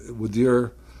with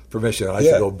your permission, I'd like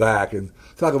to go back and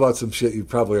talk about some shit you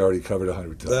probably already covered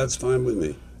 100 times. That's fine with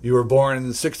me. You were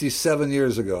born 67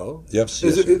 years ago. Yes.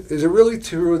 Is it really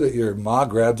true that your ma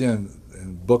grabbed you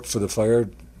and booked for the fire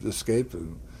escape?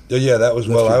 Yeah, that was,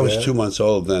 well, I was 2 months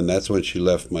old then. That's when she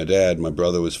left my dad. My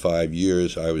brother was 5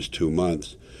 years. I was 2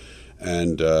 months.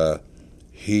 And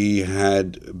he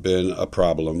had been a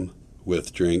problem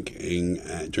with drinking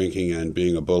and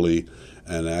being a bully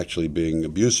and actually being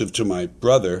abusive to my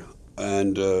brother.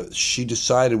 And she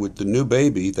decided with the new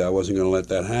baby that I wasn't going to let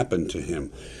that happen to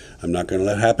him. I'm not going to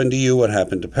let happen to you what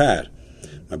happened to Pat,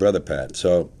 my brother Pat.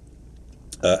 So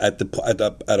at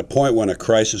a point when a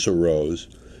crisis arose,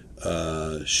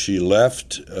 she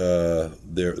left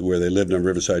there where they lived on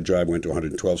Riverside Drive, went to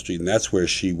 112th Street, and that's where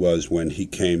she was when he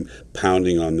came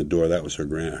pounding on the door. That was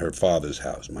her father's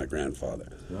house, my grandfather.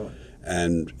 Really?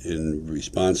 And in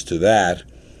response to that,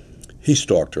 he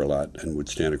stalked her a lot and would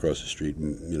stand across the street,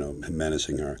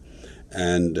 menacing her.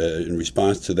 And in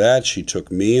response to that, she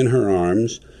took me in her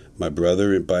arms, my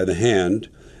brother by the hand,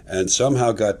 and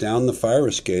somehow got down the fire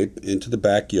escape into the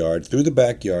backyard, through the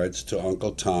backyards to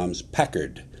Uncle Tom's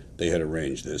Packard. They had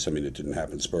arranged this. I mean, it didn't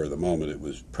happen spur of the moment. It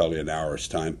was probably an hour's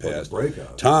time passed.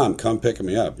 Breakout. Tom, come pick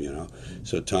me up,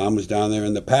 So Tom was down there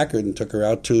in the Packard and took her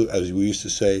out to, as we used to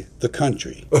say, the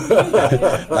country.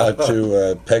 Out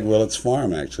to Peg Willett's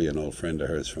farm, actually, an old friend of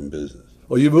hers from business.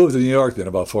 Well, you moved to New York then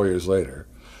about 4 years later.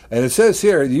 And it says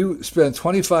here you spent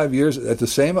 25 years at the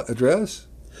same address?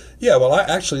 Yeah, well, I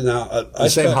actually now...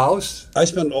 same house? I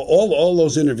spent all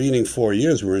those intervening 4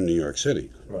 years were in New York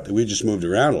City. Right. We just moved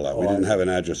around a lot. We didn't have an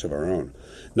address of our own.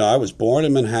 No, I was born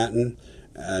in Manhattan,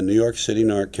 New York City,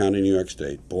 New York County, New York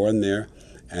State. Born there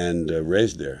and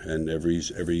raised there. And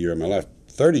every year of my life,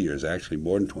 30 years actually,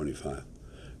 more than 25,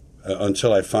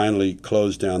 until I finally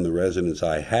closed down the residence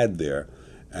I had there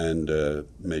and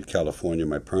made California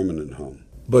my permanent home.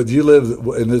 But you lived,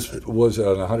 and this was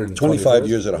on 125th? 25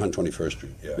 years at 121st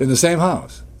Street, yeah. In the same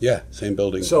house? Yeah, same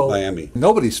building, so Miami.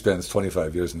 Nobody spends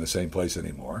 25 years in the same place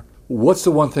anymore. What's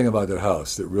the one thing about that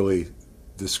house that really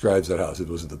describes that house?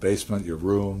 Was it the basement, your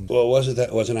room? Well,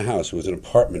 it wasn't a house. It was an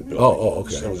apartment building. Oh,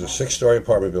 okay. So it was a 6-story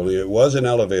apartment building. It was an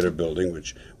elevator building,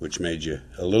 which made you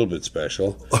a little bit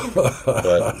special,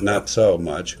 but not so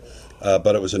much.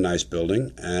 But it was a nice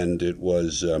building, and it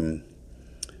was...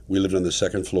 we lived on the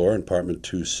second floor in apartment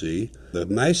 2C. The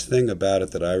nice thing about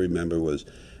it that I remember was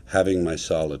having my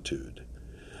solitude.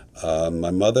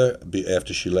 My mother,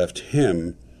 after she left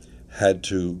him, had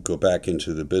to go back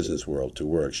into the business world to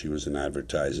work. She was an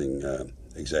advertising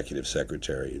executive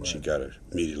secretary, and she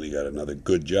immediately got another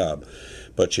good job.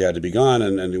 But she had to be gone,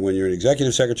 and when you're an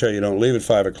executive secretary, you don't leave at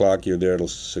 5 o'clock. You're there till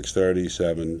 6:30,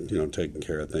 7, taking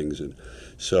care of things. And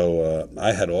so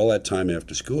I had all that time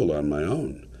after school on my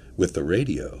own with the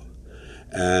radio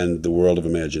and the world of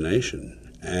imagination.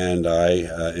 And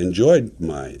I enjoyed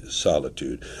my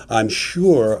solitude. I'm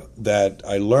sure that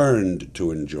I learned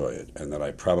to enjoy it, and that I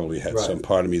probably had some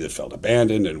part of me that felt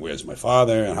abandoned, and where's my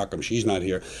father, and how come she's not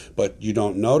here? But you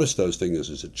don't notice those things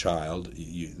as a child.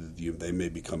 They may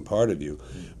become part of you,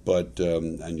 but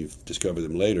and you discover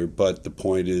them later. But the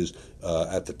point is,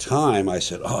 at the time, I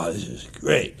said, "Oh, this is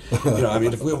great."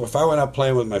 If I went out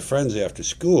playing with my friends after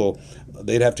school,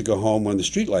 they'd have to go home when the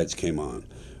streetlights came on.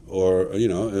 Or,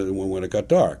 when it got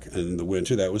dark. And in the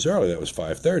winter, that was early. That was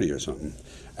 5:30 or something.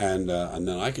 And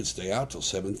then I could stay out till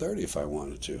 7:30 if I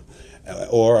wanted to.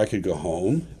 Or I could go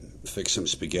home, fix some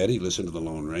spaghetti, listen to the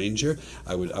Lone Ranger.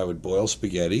 I would boil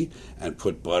spaghetti and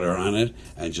put butter on it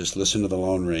and just listen to the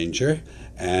Lone Ranger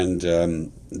and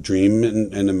dream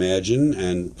and imagine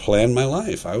and plan my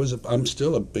life. I'm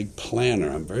still a big planner.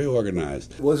 I'm very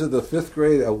organized. Was it the 5th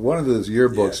grade? One of those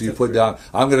yearbooks you put down,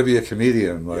 I'm going to be a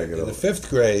comedian when I get older. In the 5th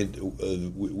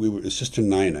grade, Sister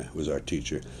Nina was our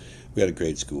teacher. We had a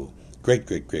great school. Great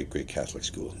Catholic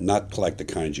school. Not like the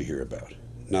kind you hear about.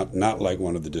 Not like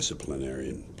one of the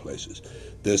disciplinarian places.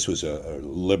 This was a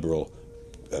liberal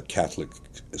Catholic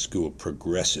school,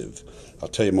 progressive. I'll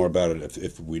tell you more about it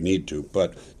if we need to,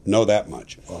 but know that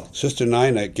much. Wow. Sister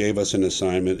Nina gave us an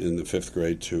assignment in the 5th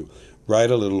grade to write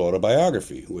a little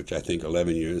autobiography, which I think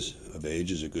 11 years of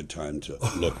age is a good time to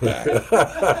look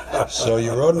back. So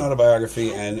you wrote an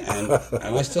autobiography, and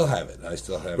I still have it.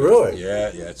 Really?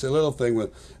 Yeah. It's a little thing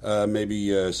with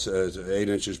maybe 8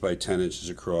 inches by 10 inches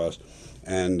across,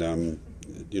 and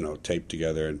taped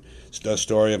together, and it's the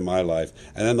story of my life.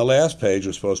 And then the last page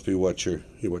was supposed to be what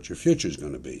your future is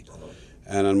going to be.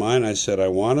 And on mine, I said I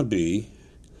want to be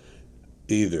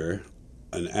either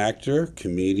an actor,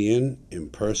 comedian,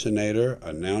 impersonator,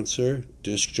 announcer,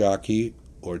 disc jockey,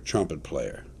 or trumpet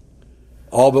player.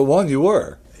 All but one you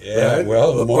were. Yeah, right?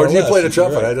 well, more or do you less, play the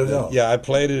trumpet? right. I don't know. Yeah, I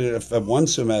played it one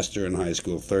semester in high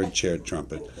school, third chair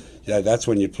trumpet. Yeah, that's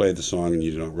when you play the song and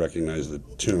you don't recognize the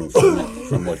tune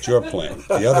from what you're playing.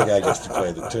 The other guy gets to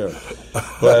play the tune.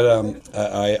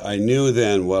 But I knew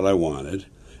then what I wanted,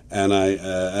 and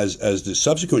as the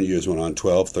subsequent years went on,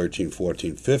 12, 13,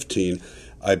 14, 15,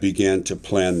 I began to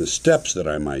plan the steps that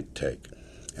I might take.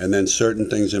 And then certain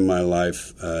things in my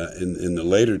life in the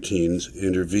later teens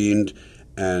intervened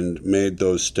and made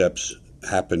those steps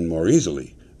happen more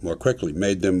easily, more quickly,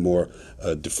 made them more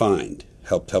defined,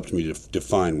 helped me to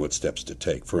define what steps to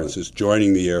take. For instance,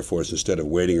 joining the Air Force instead of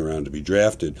waiting around to be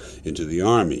drafted into the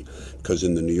Army, because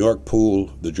in the New York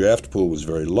pool, the draft pool was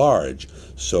very large,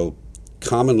 so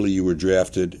commonly you were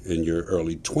drafted in your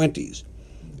early 20s.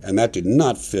 And that did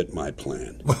not fit my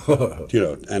plan.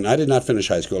 And I did not finish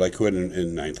high school. I quit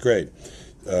in ninth grade.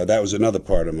 That was another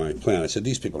part of my plan. I said,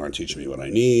 these people aren't teaching me what I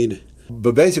need.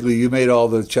 But basically, you made all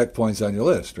the checkpoints on your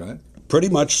list, right? Pretty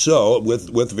much so,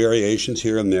 with variations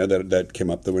here and there that came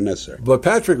up that were necessary. But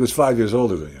Patrick was 5 years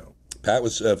older than you. Pat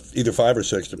was either 5 or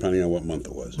 6, depending on what month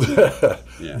it was.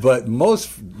 Yeah. But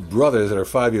most brothers that are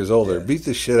 5 years older beat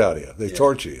the shit out of you. They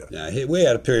torture you. Yeah, we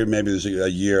had a period, maybe it was a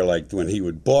year, like when he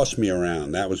would boss me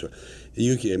around. That was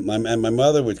my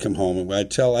mother would come home and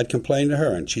I'd complain to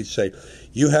her, and she'd say,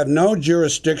 "You have no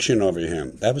jurisdiction over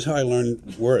him." That was how I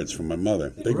learned words from my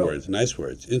mother. Big words, nice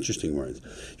words, interesting words.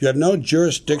 "You have no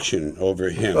jurisdiction over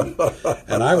him."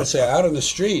 And I would say, out on the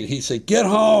street, he'd say, get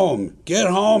home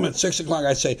at 6 o'clock.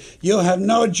 I'd say, "You have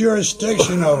no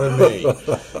jurisdiction over me."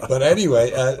 But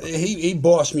anyway, he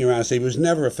bossed me around. He was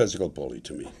never a physical bully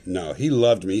to me. No, he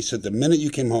loved me. He said, "The minute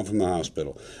you came home from the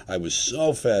hospital, I was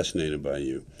so fascinated by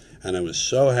you. And I was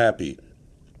so happy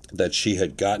that she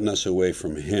had gotten us away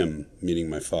from him," meaning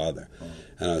my father.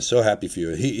 And I was so happy for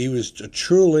you. He was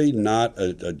truly not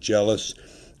a jealous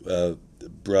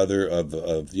brother of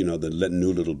the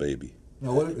new little baby.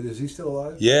 Now, is he still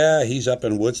alive? Yeah, he's up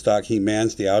in Woodstock. He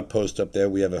mans the outpost up there.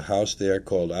 We have a house there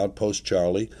called Outpost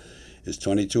Charlie. It's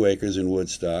 22 acres in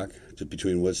Woodstock,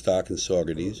 between Woodstock and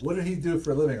Saugerties. What did he do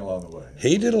for a living along the way?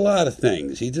 He did a lot of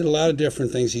things. He did a lot of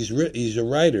different things. He's a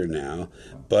writer now,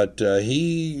 but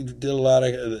he did a lot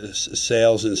of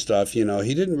sales and stuff. He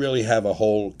didn't really have a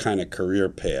whole kind of career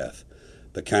path.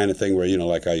 The kind of thing where,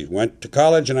 like I went to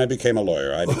college and I became a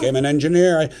lawyer. I became an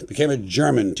engineer. I became a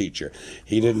German teacher.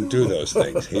 He didn't do those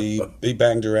things. He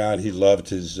banged around. He loved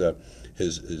his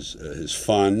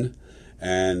fun.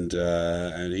 And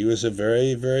he was a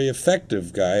very, very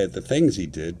effective guy at the things he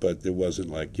did, but it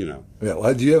wasn't like, Yeah,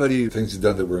 well, do you have any things you've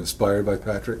done that were inspired by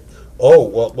Patrick? Oh,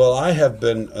 well, I have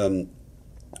been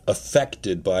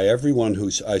affected by everyone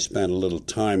who I spent a little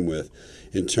time with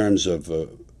in terms of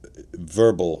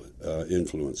verbal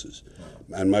influences.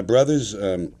 And my brothers,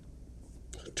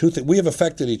 we have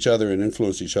affected each other and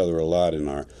influenced each other a lot in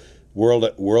our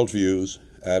worldviews,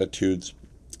 attitudes,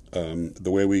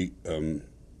 the way we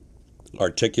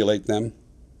articulate them,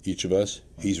 each of us.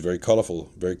 He's a very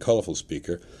colorful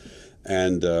speaker,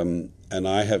 and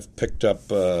I have picked up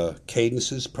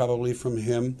cadences probably from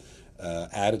him,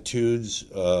 attitudes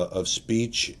of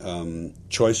speech,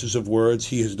 choices of words.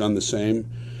 He has done the same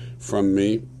from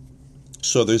me.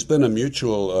 So there's been a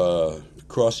mutual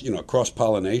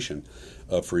cross-pollination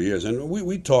for years, and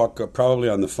we talk probably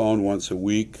on the phone once a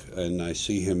week, and I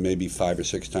see him maybe 5 or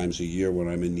 6 times a year when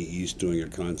I'm in the East doing a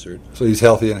concert. So he's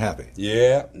healthy and happy.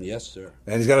 Yeah, yes, sir.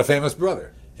 And he's got a famous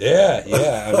brother. Yeah.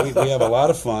 And we have a lot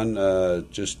of fun,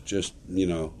 just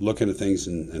looking at things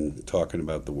and talking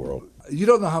about the world. You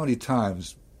don't know how many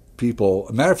times people.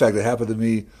 A matter of fact, it happened to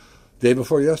me day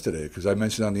before yesterday, because I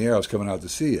mentioned on the air I was coming out to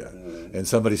see you, and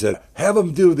somebody said, "Have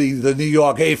him do the New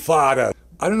York A Fada."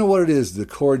 I don't know what it is, the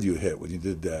chord you hit when you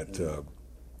did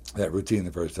that routine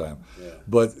the first time. Yeah.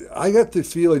 But I got the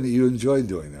feeling that you enjoyed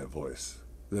doing that voice.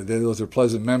 Those are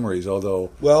pleasant memories,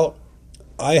 although... Well,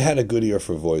 I had a good ear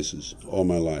for voices all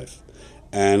my life.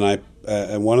 And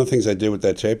one of the things I did with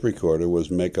that tape recorder was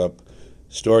make up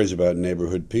stories about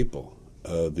neighborhood people,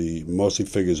 mostly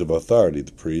figures of authority,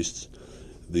 the priests,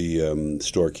 the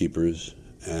storekeepers,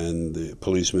 and the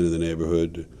policemen in the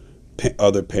neighborhood,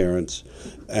 other parents,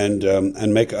 and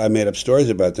I made up stories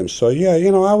about them. So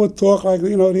I would talk like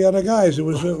the other guys. It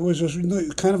was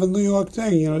just kind of a New York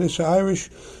thing. This Irish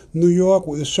New York,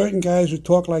 with certain guys who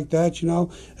talk like that.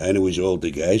 And it was all the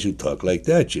guys who talk like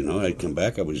that. I'd come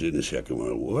back. I was in the Second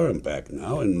World War. I'm back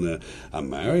now, and I'm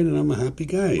married, and I'm a happy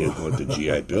guy. I bought the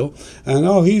GI Bill, and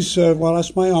he's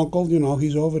that's my uncle.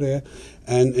 He's over there.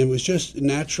 And it was just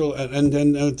natural. And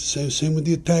then same with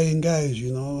the Italian guys,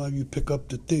 you know, you pick up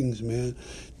the things, man.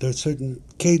 There are certain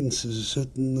cadences,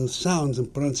 certain sounds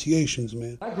and pronunciations,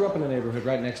 man. I grew up in a neighborhood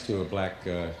right next to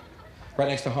right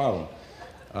next to Harlem.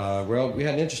 Well, we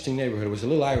had an interesting neighborhood. It was a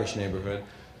little Irish neighborhood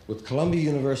with Columbia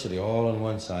University all on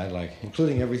one side, like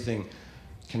including everything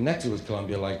connected with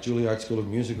Columbia, like Juilliard School of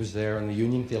Music was there, and the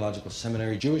Union Theological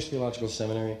Seminary, Jewish Theological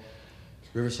Seminary,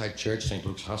 Riverside Church, St.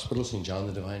 Luke's Hospital, St. John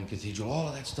the Divine Cathedral, all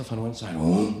of that stuff on one side,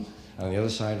 and on the other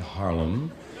side,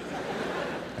 Harlem.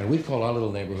 And we'd call our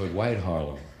little neighborhood White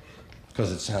Harlem,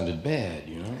 because it sounded bad,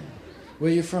 you know?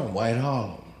 Where you from? White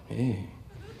Harlem. Hey.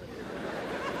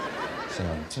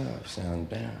 Sound tough, sound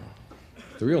down.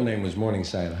 The real name was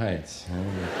Morningside Heights.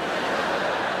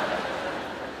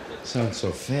 Sounds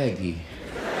so faggy.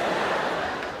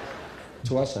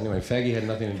 To us, anyway, faggy had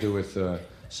nothing to do with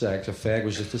sex. A fag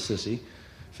was just a sissy.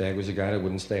 Fag was a guy that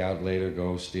wouldn't stay out late or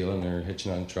go stealing or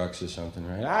hitching on trucks or something,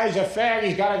 right? Ah, he's a fag,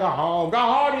 he's gotta go home. Go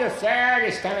home, you fag.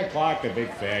 It's 10 o'clock, the big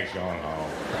fag's going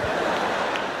home.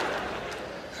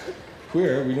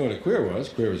 Queer, we knew what a queer was.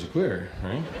 Queer was a queer,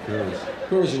 right? Queer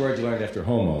was the word you learned after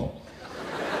homo.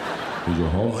 He's a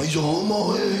homo. He's a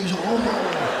homo. Hey, he's a homo.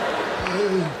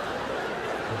 Hey.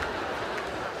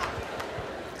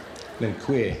 Then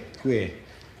queer.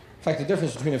 In fact, the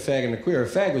difference between a fag and a queer, a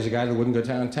fag was a guy that wouldn't go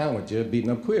downtown with you, beating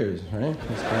up queers, right?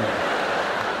 That's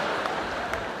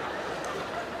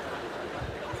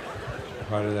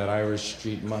part of that Irish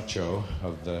street macho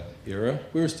of the era.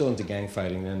 We were still into gang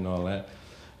fighting then and all that.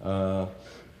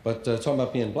 But talking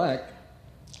about being black,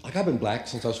 like I've been black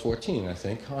since I was 14, I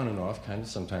think, on and off, kind of,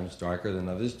 sometimes darker than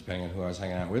others, depending on who I was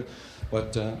hanging out with.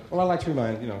 But, well, I like to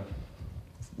remind, you know,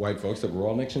 white folks that we're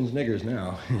all Nixon's niggers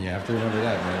now. You have to remember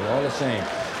that, man. We're all the same.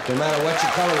 No matter what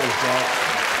your color is,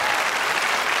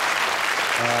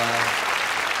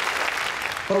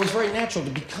 but it was very natural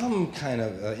to become kind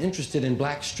of interested in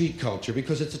black street culture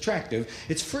because it's attractive.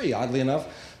 It's free, oddly enough.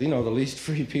 You know, the least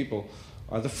free people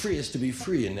are the freest to be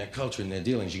free in their culture and their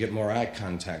dealings. You get more eye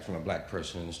contact from a black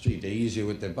person in the street. They're easier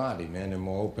with their body, man. They're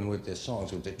more open with their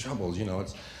songs, with their troubles. You know,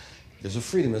 there's a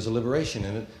freedom, there's a liberation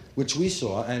in it, which we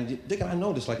saw. And I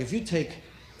noticed, like, if you take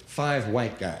 5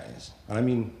 white guys, and I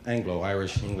mean Anglo,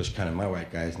 Irish, English kind of my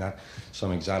white guys, not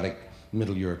some exotic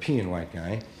Middle European white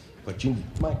guy, but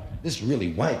this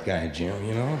really white guy, Jim,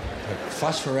 you know? Like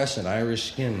phosphorescent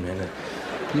Irish skin, man.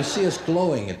 You see us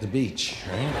glowing at the beach,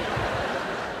 right?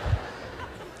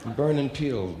 Burning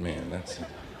peeled, man.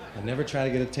 I never try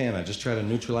to get a tan. I just try to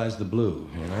neutralize the blue,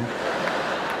 you know?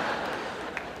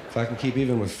 If I can keep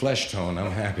even with flesh tone,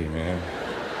 I'm happy, man.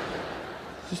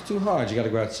 It's just too hard. You got to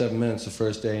go out 7 minutes the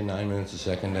first day, 9 minutes the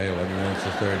second day, 11 minutes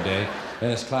the third day.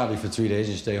 Then it's cloudy for 3 days.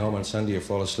 You stay home on Sunday, you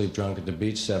fall asleep drunk at the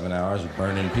beach 7 hours,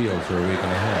 burning peeled for a week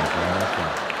and a half.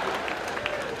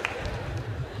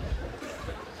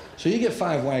 So you get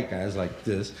 5 white guys like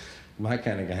this, my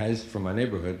kind of guys from my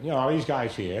neighborhood, you know, these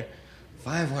guys here,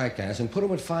 5 white guys, and put them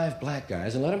with 5 black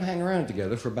guys and let them hang around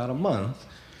together for about a month.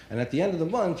 And at the end of the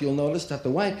month, you'll notice that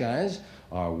the white guys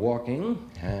are walking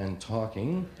and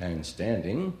talking and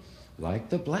standing like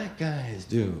the black guys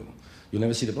do. You'll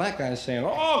never see the black guys saying,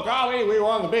 "Oh, golly, we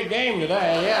won the big game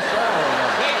today. Yes, sir.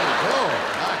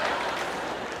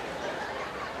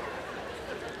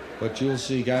 But you'll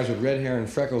see guys with red hair and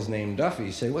freckles named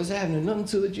Duffy say, "What's happening? Nothing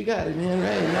to it. You got it, man.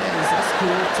 Right, nice. That's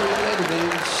cool. See you later,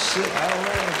 baby. Shit, all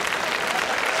right.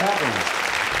 It's happening."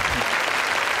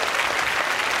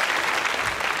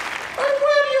 And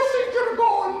where do you think you're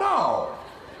going now?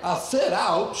 I said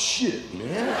out. Shit,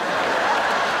 man.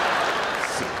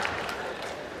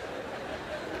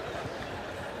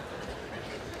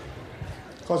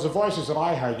 Because the voices that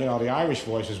I heard, you know, the Irish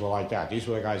voices were like that. These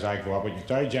were the guys I grew up with.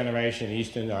 Third generation,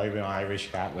 Eastern, Urban, Irish,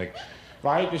 Catholic.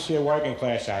 Right? You see a working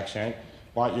class accent.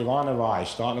 But you're on the rise.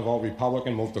 Starting to vote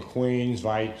Republican, move to Queens,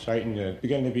 right? Starting to,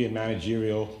 beginning to be a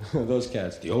managerial. Those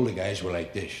cats. The older guys were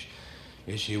like this.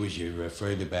 This here was your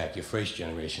further back, your first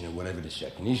generation, or whatever the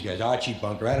second. These guys, Archie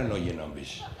Bunker, I don't know your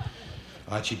numbers.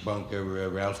 Archie Bunker,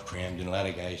 Ralph Cramden, a lot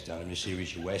of guys down in the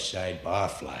series, your West Side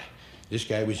Barfly. This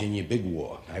guy was in your big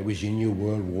war. I was in your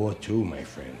World War II, my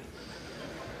friend.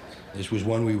 This was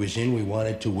one we was in, we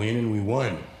wanted to win, and we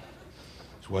won.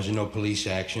 This wasn't no police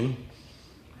action,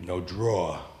 no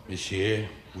draw. This here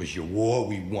was your war,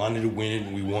 we wanted to win it,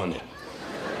 and we won it.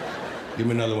 Give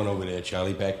me another one over there,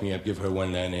 Charlie. Back me up, give her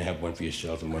one down there, have one for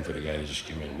yourself and one for the guy that just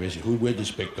came in. Where'd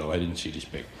this pick go? I didn't see this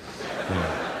pick.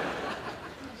 Yeah.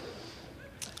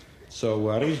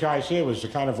 So these guys here was the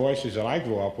kind of voices that I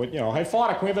grew up with. You know, hey,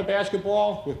 Father, can we have a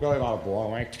basketball? With Billy a lot of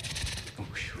ball, right?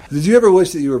 Did you ever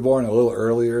wish that you were born a little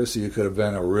earlier so you could have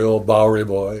been a real Bowery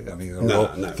boy? I mean, No,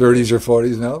 real no. 30s or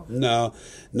 40s, no?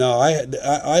 No.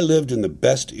 I lived in the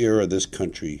best era this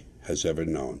country has ever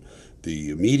known. The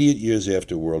immediate years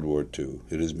after World War II.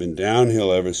 It has been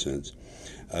downhill ever since.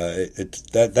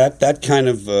 That kind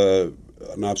of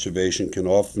an observation can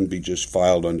often be just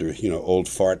filed under old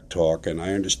fart talk, and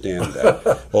I understand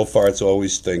that. Old farts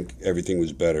always think everything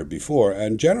was better before,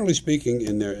 and generally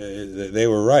speaking, they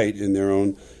were right in their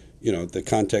own, the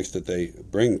context that they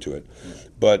bring to it.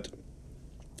 But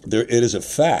it is a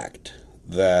fact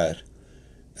that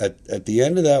at the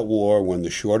end of that war, when the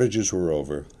shortages were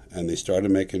over and they started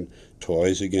making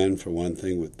toys again, for one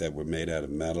thing, that were made out of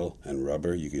metal and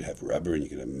rubber. You could have rubber and you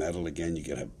could have metal again. You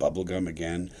could have bubble gum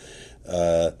again.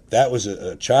 That was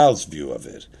a child's view of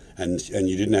it. And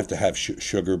you didn't have to have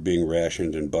sugar being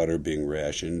rationed and butter being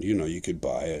rationed. You could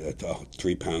buy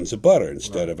 3 pounds of butter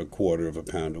instead of a quarter of a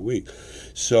pound a week.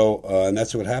 So, and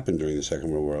that's what happened during the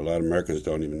Second World War. A lot of Americans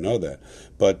don't even know that.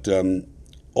 But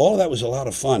all of that was a lot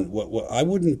of fun. I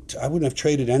wouldn't have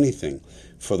traded anything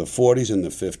for the 40s and the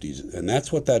 50s. And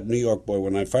that's what that New York Boy,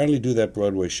 when I finally do that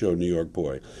Broadway show, New York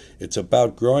Boy, it's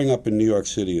about growing up in New York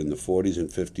City in the 40s and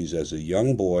 50s as a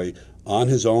young boy on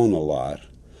his own a lot,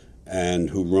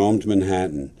 and who roamed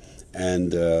Manhattan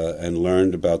and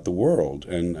learned about the world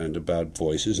and about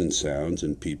voices and sounds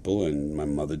and people, and my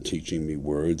mother teaching me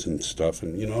words and stuff.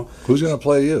 And Who's going to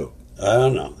play you? I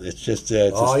don't know. It's just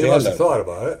it's you must have thought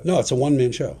about it. No, it's a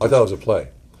one-man show. I thought it was a play.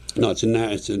 No, it's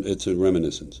a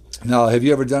reminiscence. Now, have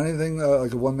you ever done anything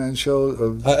like a one-man show?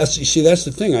 You see, that's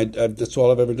the thing. That's all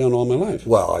I've ever done all my life.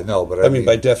 Well, I know, but I mean,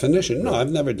 by definition, no,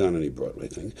 I've never done any Broadway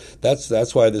things.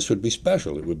 That's why this would be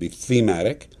special. It would be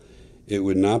thematic. It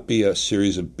would not be a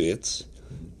series of bits.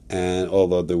 And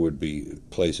although there would be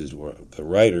places where the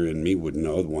writer in me would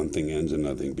know that one thing ends and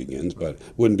another thing begins, but it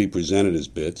wouldn't be presented as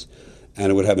bits. And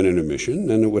it would have an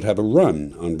intermission, and it would have a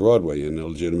run on Broadway in a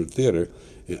legitimate theater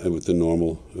with the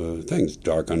normal things.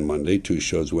 Dark on Monday, 2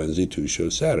 shows Wednesday, 2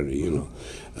 shows Saturday,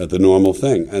 the normal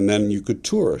thing. And then you could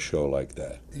tour a show like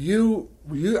that. You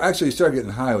actually started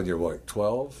getting high when you were,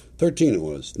 12? 13 it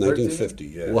was, 1950,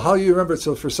 yeah. Well, how do you remember it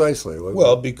so precisely?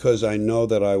 Well, because I know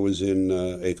that I was in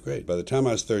 8th grade. By the time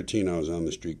I was 13, I was on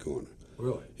the street corner.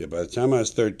 Really? Yeah, by the time I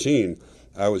was 13,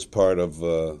 I was part of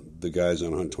the guys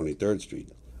on 123rd Street.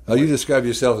 Now, you describe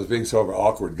yourself as being sort of an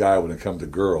awkward guy when it comes to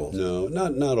girls. No,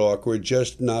 not awkward,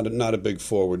 just not a big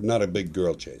forward, not a big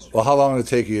girl chaser. Well, how long did it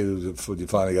take you before you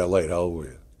finally got laid? How old were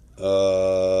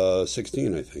you?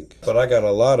 16, I think. But I got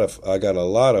a lot of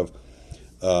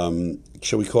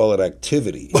shall we call it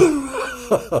activity,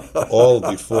 all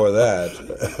before that,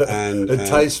 and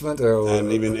enticement,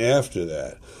 and even after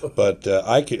that. But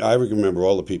I remember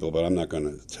all the people, but I'm not going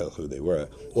to tell who they were.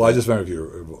 Well, I just remember if you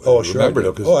remembered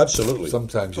it. Oh, absolutely.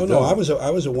 Sometimes you don't. No, I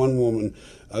was a one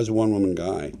woman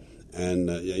guy,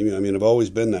 and I mean, I've always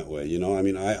been that way. I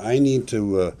mean, I need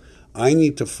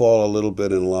to fall a little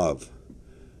bit in love.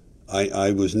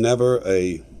 I was never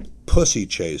a pussy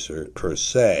chaser per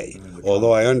se,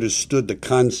 although I understood the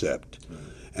concept.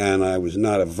 And I was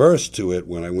not averse to it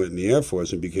when I went in the Air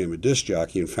Force and became a disc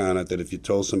jockey and found out that if you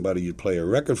told somebody you'd play a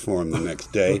record for them the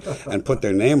next day and put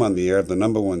their name on the air of the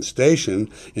 #1 station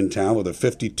in town with a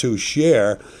 52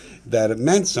 share, that it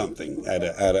meant something at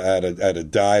a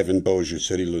dive in Bossier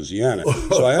City, Louisiana.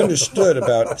 So I understood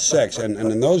about sex, and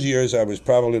in those years I was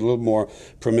probably a little more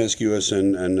promiscuous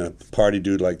and a party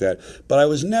dude like that. But I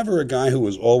was never a guy who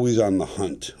was always on the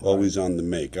hunt, always on the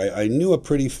make. I knew a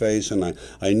pretty face, and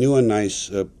I knew a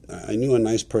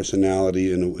nice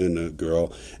personality in a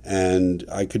girl, and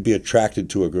I could be attracted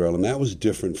to a girl, and that was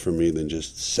different for me than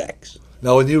just sex.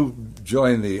 Now, when you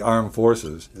joined the armed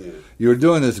forces, you were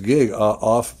doing this gig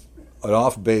an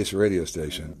off-base radio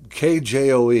station,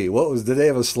 KJOE. Did they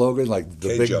have a slogan like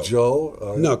the Big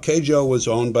Joe? No, KJO was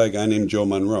owned by a guy named Joe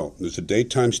Monroe. There's a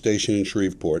daytime station in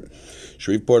Shreveport.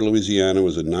 Shreveport, Louisiana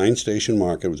was a 9-station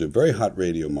market. It was a very hot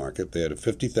radio market. They had a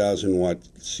 50,000-watt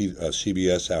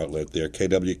CBS outlet there,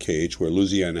 KWKH, where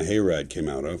Louisiana Hayride came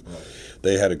out of. Right.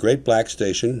 They had a great black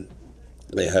station.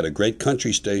 They had a great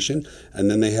country station,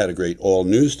 and then they had a great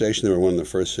all-news station. They were one of the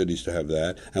first cities to have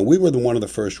that, and we were one of the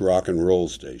first rock and roll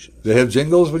stations. They have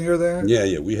jingles when you were there? Yeah.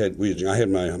 I had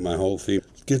my whole theme.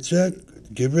 Get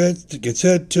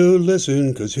set to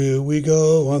listen, 'cause here we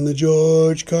go on the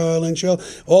George Carlin show.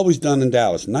 Always done in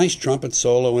Dallas. Nice trumpet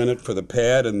solo in it for the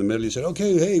pad in the middle. You said,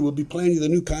 okay, hey, we'll be playing you the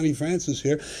new Connie Francis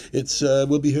here.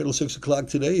 We'll be here till 6 o'clock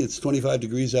today. It's 25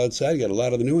 degrees outside. You got a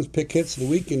lot of the new ones, pick hits of the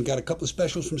week, and got a couple of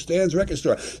specials from Stan's Record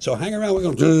Store. So hang around. We're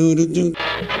going to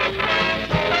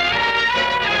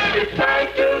It's time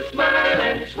to smile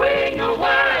and swing a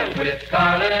while with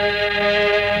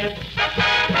Carlin.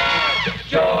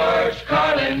 George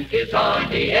Carlin is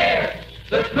on the air,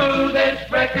 the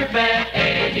smoothest record man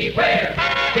anywhere.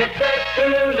 Get set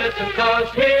to listen,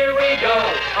 cause here we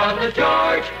go on the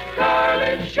George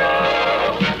Carlin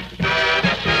Show.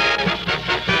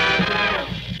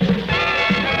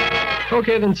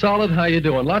 Okay then, Solid, how you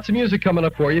doing? Lots of music coming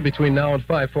up for you between now and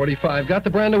 5:45. Got the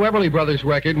brand new Everly Brothers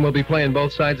record, and we'll be playing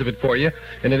both sides of it for you,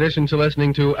 in addition to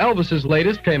listening to Elvis's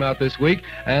latest, came out this week,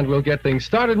 and we'll get things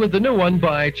started with the new one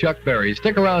by Chuck Berry.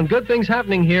 Stick around, good things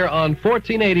happening here on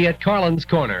 1480 at Carlin's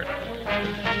Corner.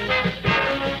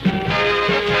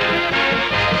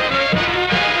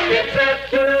 Get set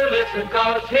to listen,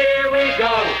 cause here we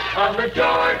go on the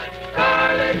George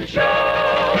Carlin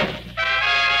Show.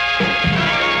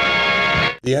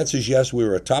 The answer is yes. We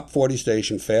were a top 40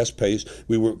 station, fast-paced.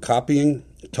 We were copying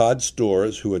Todd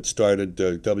Storrs, who had started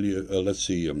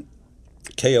KOMO,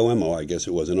 I guess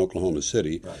it was, in Oklahoma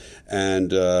City, right. and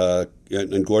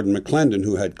Gordon McClendon,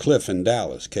 who had Cliff in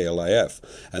Dallas, KLIF.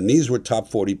 And these were top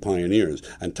 40 pioneers.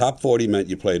 And top 40 meant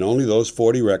you played only those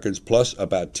 40 records, plus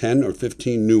about 10 or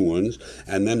 15 new ones,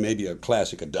 and then maybe a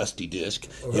classic, a dusty disc.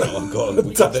 You know,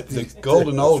 the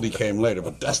golden oldie came later,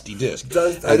 but dusty disc.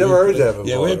 I never heard that before.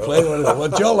 Yeah, we had played one of them.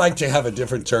 Well, Joe liked to have a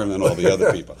different term than all the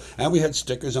other people. And we had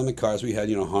stickers on the cars. We had,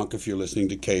 honk if you're listening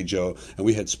to K-Joe, and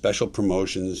we had special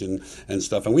promotions and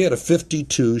stuff. And we had a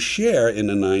 52 share in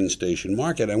the 9-station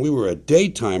market, and we were a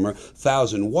daytimer,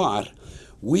 1,000 watt.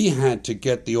 We had to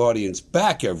get the audience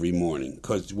back every morning,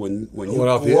 because when you go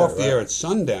off the air at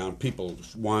sundown, people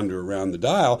wander around the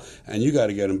dial, and you got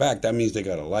to get them back. That means they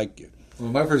got to like you.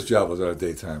 Well, my first job was on a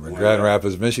daytimer in Grand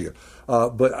Rapids, Michigan.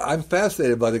 But I'm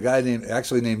fascinated by the guy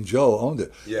named Joe owned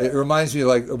it. Yeah. It reminds me of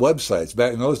like websites.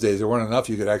 Back in those days, there weren't enough.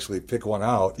 You could actually pick one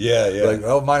out. Yeah. Like,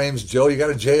 oh, my name's Joe. You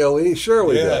got a J-O-E? Sure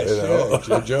we got it.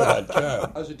 Sure.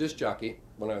 Joe.com. I was a disc jockey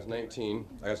when I was 19.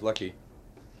 I was lucky.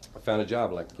 I found a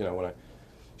job when I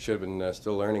should have been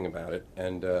still learning about it.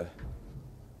 And it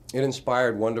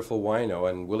inspired Wonderful Wino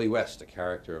and Willie West, a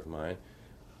character of mine.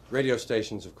 Radio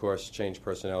stations, of course, changed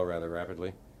personnel rather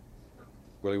rapidly.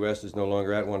 Willie West is no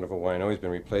longer at Wonderful Wino. He's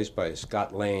been replaced by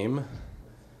Scott Lame.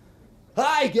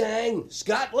 Hi, gang!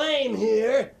 Scott Lame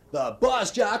here! The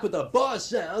boss jock with the boss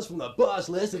sounds from the boss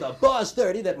list of the boss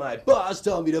 30 that my boss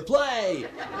told me to play.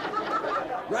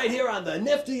 Right here on the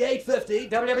nifty 850.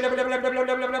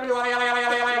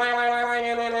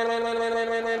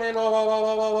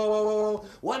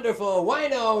 Wonderful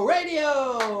Wino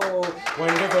Radio!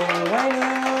 Wonderful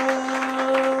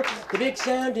Wino! The big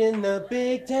sound in the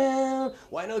big town.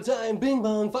 Wino time, bing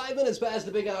bong, 5 minutes past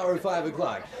the big hour of 5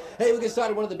 o'clock. Hey, we get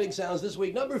started one of the big sounds this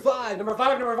week. Number 5.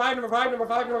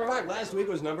 Last week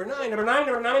was number 9. Number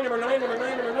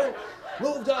 9.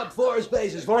 Moved up 4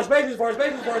 spaces. 4 spaces.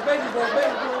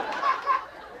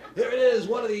 Here it is,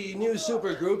 one of the new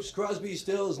supergroups, Crosby,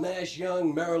 Stills, Nash,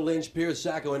 Young, Merrill Lynch, Pierce,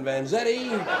 Sacco, and Vanzetti.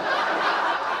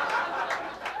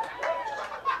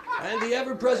 And the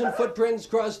ever-present footprints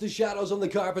cross the shadows on the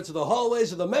carpets of the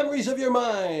hallways of the memories of your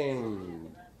mind.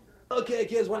 Okay,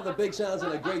 kids, one of the big sounds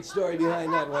and a great story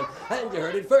behind that one. And you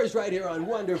heard it first right here on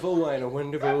Wonderful Wino.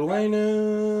 Wonderful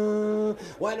Wino.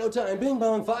 Wino time, bing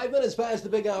bong, 5 minutes past the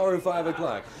big hour of 5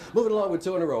 o'clock. Moving along with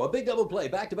 2 in a row. A big double play,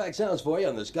 back-to-back sounds for you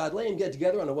on the Scott Lane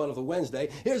get-together on a wonderful Wednesday.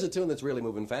 Here's a tune that's really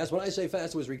moving fast. When I say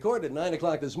fast, it was recorded at 9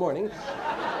 o'clock this morning.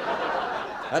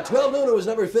 At 12 noon, it was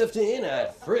number 15.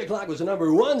 At 3 o'clock, it was the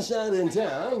number 1 sound in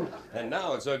town. And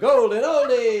now it's a golden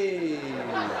oldie.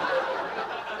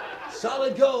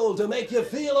 Solid gold to make you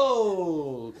feel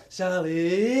old.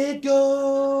 Solid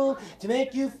gold to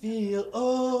make you feel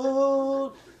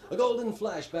old. A golden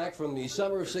flashback from the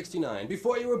summer of '69,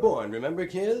 before you were born. Remember,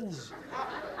 kids?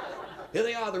 Here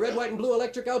they are, the Red, White, and Blue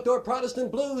Electric Outdoor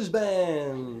Protestant Blues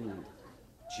Band.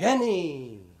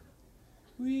 Jenny.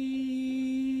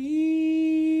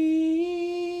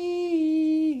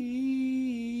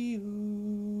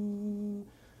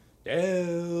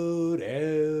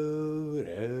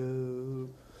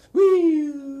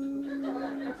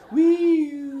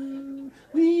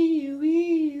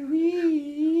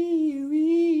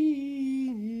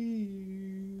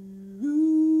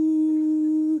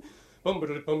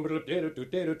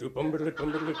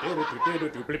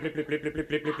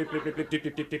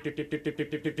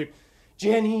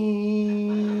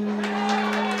 Jenny.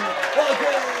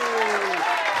 Okay.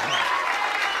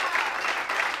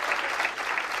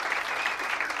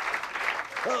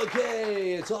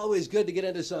 Okay, it's always good to get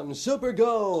into some Super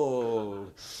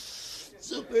Gold.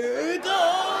 Super Gold.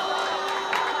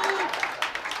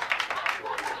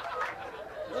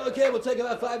 Okay, we'll take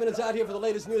about 5 minutes out here for the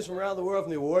latest news from around the world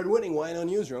from the award-winning Wino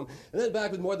Newsroom, and then back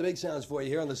with more of the big sounds for you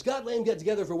here on the Scott Lane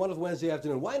Get-Together for wonderful Wednesday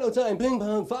afternoon. Wino time, ping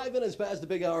pong, 5 minutes past the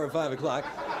big hour of 5 o'clock.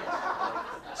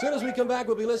 As soon as we come back,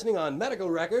 we'll be listening on medical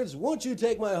records. Won't You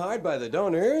Take My Heart by the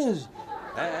donors?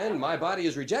 And My Body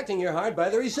is Rejecting Your Heart by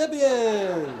the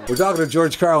recipient. We're talking to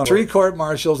George Carlin. 3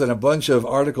 court-martials and a bunch of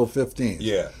Article 15.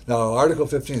 Yeah. Now, Article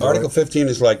 15 is Article 15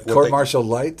 is like court-martial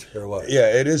light, or what? Yeah,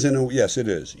 it is. Yes, it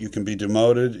is. You can be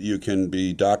demoted. You can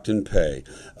be docked in pay.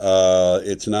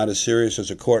 It's not as serious as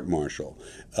a court-martial.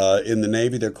 In the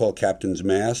Navy, they're called Captain's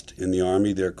Mast. In the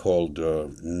Army, they're called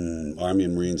Army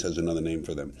and Marines has another name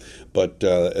for them. But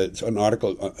it's an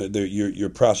article. You're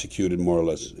prosecuted more or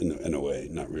less in a way.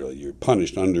 Not really. You're punished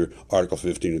under Article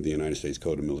 15 of the United States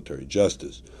Code of Military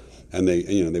Justice, and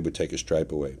they would take a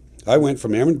stripe away. I went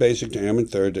from Airman Basic to Airman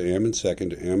Third to Airman Second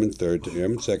to Airman Third to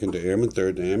Airman Second to Airman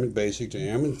Third to Airman Basic to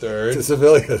Airman Third to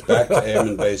civilian, back to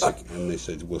Airman Basic, and they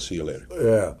said, "We'll see you later."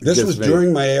 Yeah, this was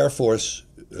during my Air Force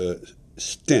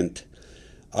stint.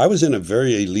 I was in a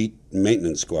very elite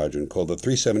maintenance squadron called the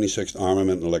 376th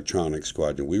Armament and Electronics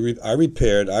Squadron.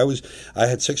 I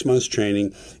had 6 months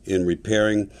training in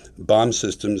repairing bomb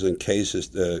systems and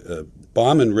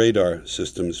bomb and radar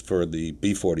systems for the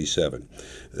B-47.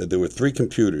 There were 3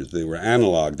 computers. They were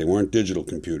analog. They weren't digital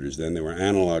computers then. They were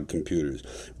analog computers.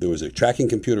 There was a tracking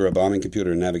computer, a bombing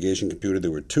computer, a navigation computer.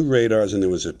 There were 2 radars, and there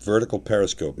was a vertical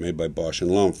periscope made by Bosch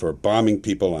and Lomb for bombing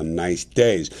people on nice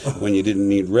days. When you didn't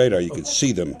need radar, you could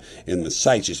see them in the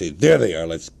sights. You say, there they are,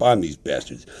 let's bomb these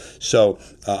bastards. So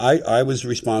I was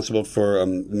responsible for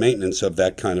maintenance of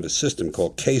that kind of a system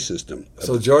called K-System.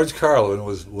 So George Carlin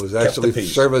was actually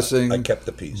servicing I kept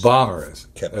the peace. Bombers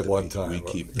kept at one time. We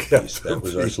keep the peace. That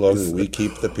was our slogan, we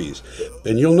keep the peace.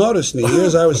 And you'll notice in the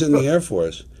years I was in the Air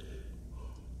Force,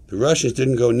 the Russians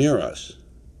didn't go near us,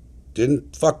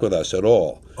 didn't fuck with us at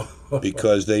all,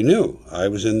 because they knew I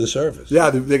was in the service. Yeah,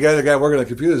 the guy working on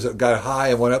computers got high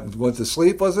and went to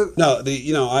sleep, was it? No,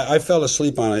 I fell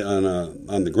asleep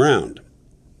on the ground.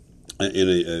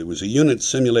 It was a unit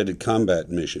simulated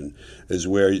combat mission, is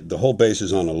where the whole base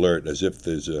is on alert, as if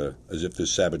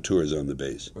there's saboteurs on the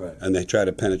base, right. And they try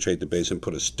to penetrate the base and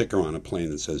put a sticker on a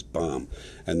plane that says bomb,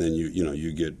 and then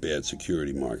you get bad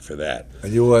security mark for that.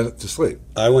 And you went to sleep.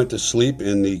 I went to sleep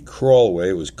in the crawlway.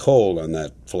 It was cold on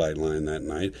that flight line that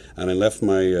night, and I left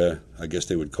my I guess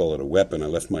they would call it a weapon. I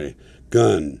left my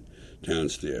gun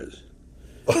downstairs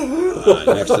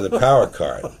next to the power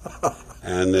card.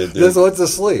 And just went to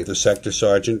sleep. The sector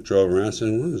sergeant drove around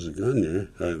saying, "Well, there's a gun there."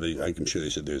 I'm sure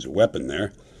they said there's a weapon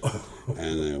there.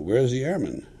 And where's the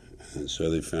airman? And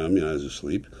so they found me. I was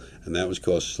asleep, and that was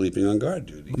called sleeping on guard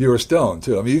duty. You were stoned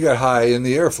too. I mean, you got high in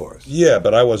the Air Force. Yeah,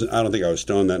 but I wasn't. I don't think I was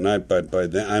stoned that night. But by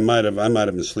then, I might have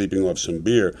been sleeping off some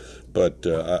beer. But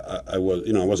I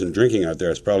wasn't drinking out there.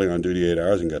 I was probably on duty 8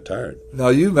 hours and got tired. Now,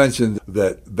 you mentioned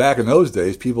that back in those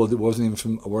days, people weren't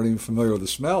even familiar with the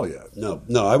smell yet. No.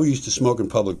 I used to smoke in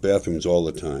public bathrooms all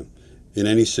the time, in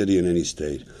any city, in any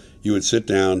state. You would sit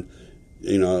down.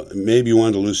 Maybe you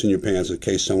wanted to loosen your pants in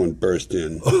case someone burst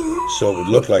in, so it would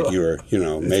look like you were,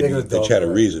 maybe they had a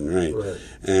reason, right?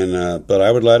 And but I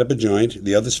would light up a joint.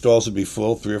 The other stalls would be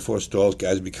full, 3 or 4 stalls.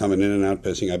 Guys would be coming in and out,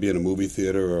 pissing. I'd be in a movie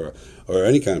theater or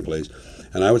any kind of place,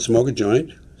 and I would smoke a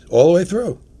joint all the way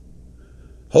through,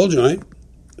 whole joint,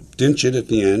 dinch it at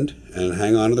the end, and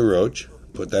hang on to the roach.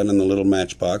 Put that in the little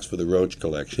matchbox for the roach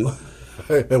collection.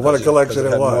 And what a collection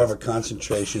it was. More of a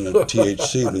concentration of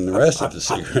THC than the rest of the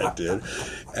cigarette did.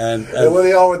 And when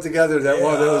they all went together, there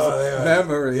was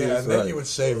memories. Yeah, and then you would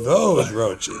save those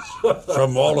roaches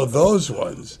from all of those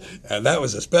ones. And that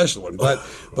was a special one. But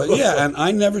yeah, and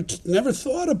I never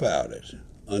thought about it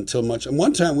until much. And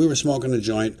one time we were smoking a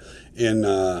joint in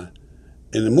the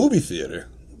movie theater.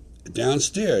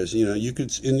 Downstairs, you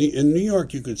could in New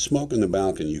York you could smoke in the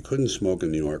balcony. You couldn't smoke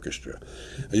in the orchestra,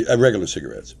 regular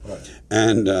cigarettes. Right.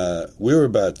 And we were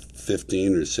about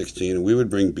 15 or 16, and we would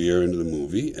bring beer into the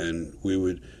movie, and we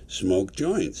would smoke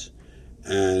joints.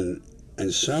 And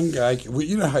some guy,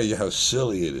 you know how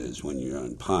silly it is when you're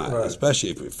on pot, right.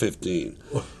 Especially if you're 15.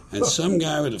 And some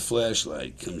guy with a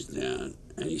flashlight comes down.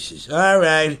 And he says, "All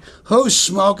right, who's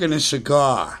smoking a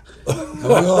cigar?" And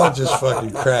we all just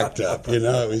fucking cracked up, It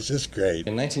was just great.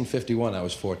 In 1951, I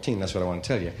was 14, that's what I want to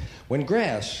tell you. When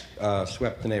grass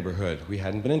swept the neighborhood, we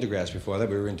hadn't been into grass before that.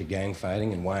 We were into gang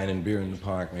fighting and wine and beer in the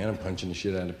park, man, and punching the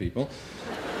shit out of people.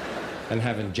 And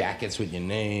having jackets with your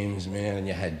names, man, and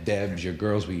you had Debs, your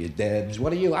girls were your Debs.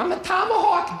 What are you? I'm a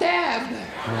Tomahawk Deb.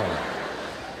 Oh.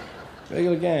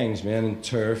 Regular gangs, man, and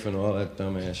turf and all that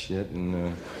dumbass shit,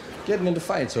 and... getting into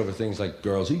fights over things like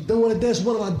girls. He don't want to dance with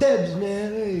one of our Debs,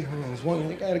 man.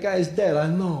 Hey, the guy's dead. I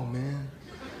know, man.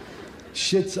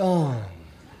 Shit's on.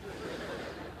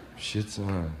 Shit's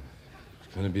on.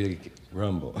 It's gonna be a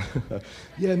rumble.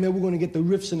 Yeah, man, we're gonna get the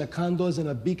riffs and the condors and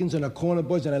the beacons and the corner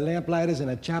boys and the lamplighters and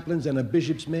the chaplains and the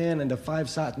bishop's man and the 5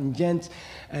 Sergeant gents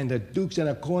and the dukes and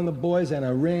the corner boys and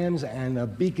the rams and the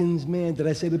beacons, man. Did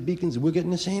I say the beacons? We're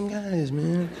getting the same guys,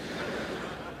 man.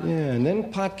 Yeah, and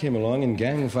then pot came along and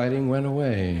gang fighting went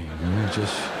away. You know,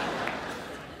 just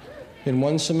in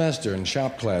one semester in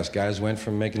shop class, guys went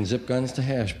from making zip guns to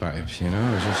hash pipes, you know?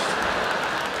 It was just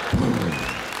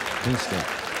instant.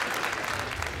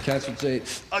 Cats would say,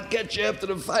 I'll get you after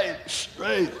the fight,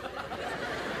 straight.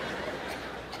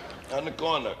 On the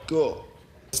corner, cool.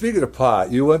 Speaking of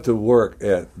pot, you went to work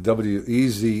at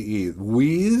WEZE.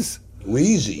 Wheeze?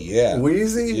 Wheezy, yeah.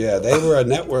 Wheezy? Yeah, they were a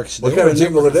network. What kind of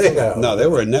jingle did they have? No, they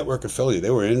were a network affiliate. They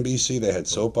were NBC. They had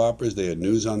soap operas. They had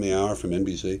News on the Hour from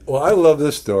NBC. Well, I love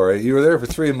this story. You were there for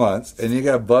 3 months, and you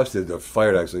got busted, or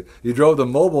fired, actually. You drove the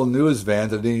mobile news van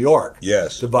to New York.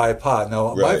 Yes. To buy pot.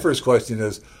 Now, Right. my first question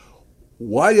is,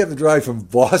 why do you have to drive from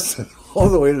Boston all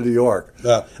the way to New York?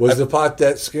 Was the pot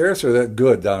that scarce or that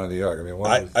good down in New York? I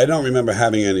mean, I don't remember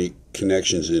having any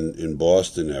connections in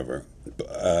Boston ever.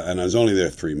 And I was only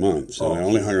there 3 months, and I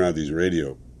only hung around these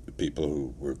radio people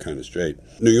who were kind of straight.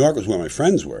 New York was where my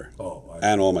friends were,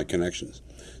 and all my connections.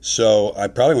 So I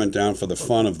probably went down for the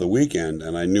fun of the weekend,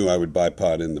 and I knew I would buy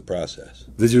pot in the process.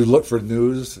 Did you look for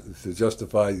news to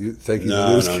justify you taking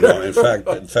the news? No.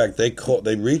 In fact,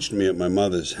 they reached me at my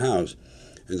mother's house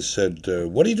and said,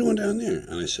 "What are you doing down there?"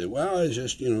 And I said, "Well, I was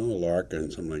just, a lark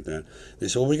and something like that." They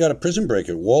said, "Well, we got a prison break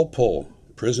at Walpole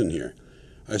Prison here."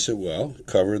 I said, well,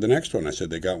 cover the next one. I said,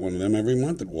 they got one of them every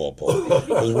month at Walpole.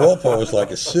 Because Walpole was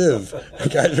like a sieve. The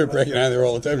guys were breaking out there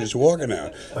all the time, just walking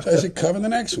out. So I said, cover the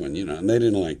next one, and they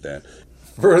didn't like that.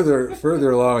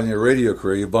 Further along in your radio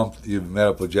career, you met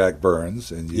up with Jack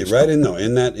Burns. And right in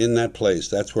that place.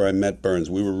 That's where I met Burns.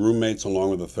 We were roommates along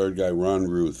with the third guy, Ron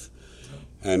Ruth.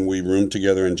 And we roomed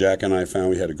together, and Jack and I found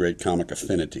we had a great comic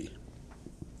affinity.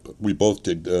 We both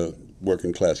did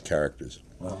working class characters.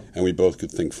 Wow. And we both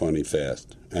could think funny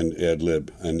fast and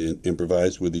ad-lib and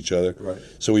improvise with each other. Right.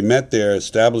 So we met there,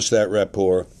 established that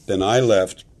rapport. Then I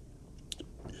left.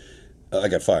 I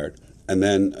got fired. And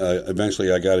then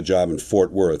eventually I got a job in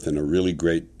Fort Worth in a really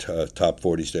great top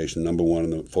 40 station, number one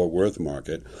in the Fort Worth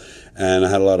market. And I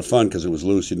had a lot of fun because it was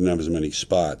loose. You didn't have as many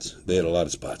spots. They had a lot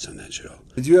of spots on that show.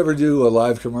 Did you ever do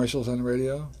live commercials on the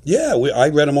radio? Yeah, I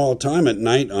read them all the time at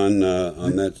night on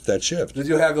that shift. Did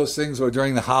you have those things where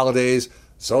during the holidays,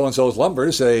 so-and-so's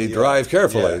lumber say, drive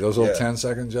carefully, those little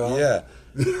 10-second jobs? Yeah.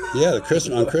 Yeah,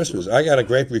 on Christmas. I got a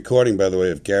great recording, by the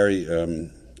way, of Gary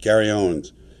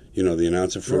Owens, the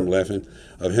announcer from Laugh-In,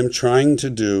 of him trying to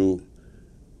do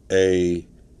a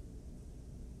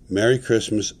Merry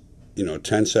Christmas,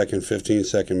 10-second,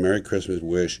 15-second Merry Christmas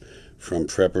wish from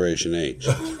Preparation H,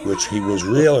 which he was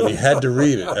real, and he had to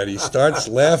read it, and he starts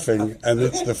laughing, and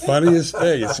it's the funniest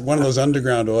thing. It's one of those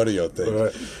underground audio things.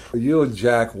 Right. You and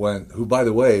Jack who, by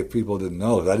the way, if people didn't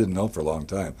know, I didn't know for a long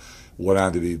time, went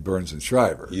on to be Burns and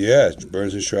Schreiber. Yeah,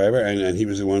 Burns and Schreiber, and he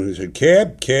was the one who said,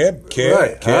 cab.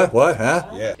 Right. Cab. Huh? What? Huh?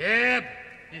 Yeah. Cab.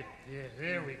 Yeah,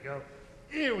 here we go.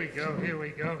 Here we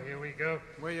go.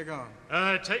 Where you going?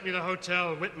 Take me to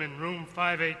Hotel Whitman, room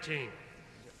 518.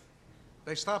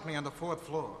 They stopped me on the 4th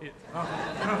floor. Yeah.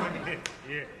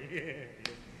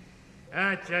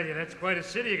 I tell you, that's quite a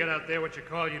city you got out there, what you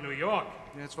call New York.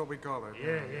 Yeah, that's what we call it.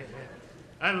 Yeah.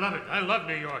 I love it. I love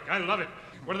New York. I love it.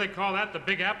 What do they call that, the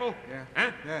Big Apple? Yeah.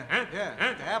 Huh?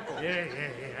 Yeah, the apple. Yeah,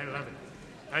 I love it.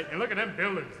 And look at them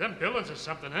buildings. Them buildings are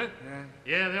something, huh?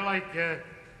 Yeah. Yeah,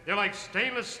 they're like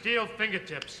stainless steel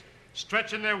fingertips,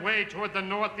 stretching their way toward the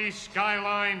northeast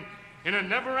skyline in a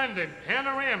never-ending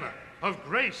panorama of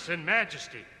grace and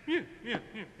majesty. Yeah.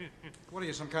 What are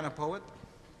you, some kind of poet?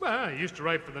 Well, I used to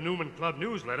write for the Newman Club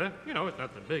newsletter. It's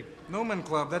nothing big. Newman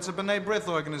Club, that's a B'nai B'rith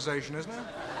organization, isn't it?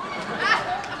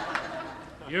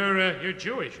 You're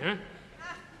Jewish, huh?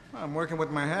 I'm working with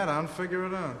my hat on, figure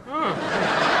it out. Oh.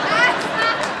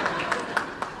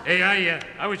 Hey,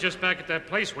 I was just back at that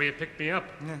place where you picked me up.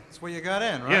 Yeah, that's where you got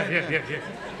in, right?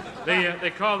 Yeah. They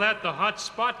call that the Hot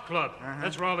Spot Club.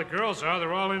 That's where all the girls are.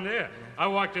 They're all in there. I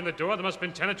walked in the door. There must have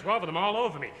been 10 or 12 of them all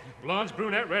over me. Blondes,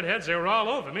 brunette, redheads, they were all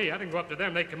over me. I didn't go up to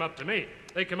them. They come up to me.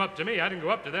 They come up to me. I didn't go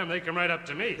up to them. They come right up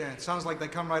to me. Yeah, it sounds like they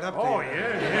come right up to you. Oh,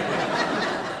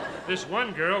 yeah. This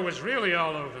one girl was really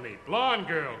all over me. Blonde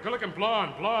girl. Good-looking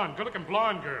blonde. Good-looking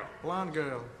blonde girl. Blonde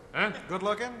girl. Huh? Good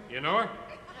looking? You know her?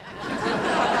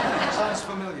 Sounds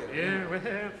familiar. Yeah, well,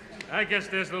 I guess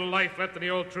there's a little life left in the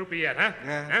old trooper yet, huh?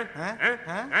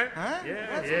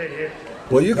 Yeah.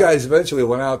 Well, you guys eventually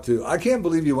went out to, I can't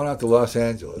believe you went out to Los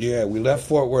Angeles. Yeah, we left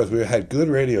Fort Worth. We had good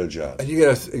radio jobs. And you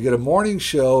get a morning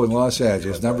show in Los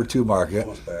Angeles, #2 market.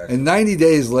 And 90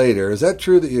 days later, is that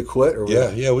true that you quit? Or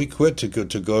Yeah, we quit to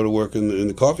go to work in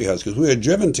the coffee house because we had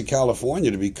driven to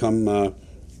California to become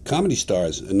comedy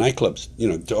stars in nightclubs,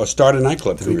 or start a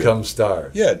nightclub to career. become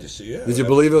stars. Yeah. Did you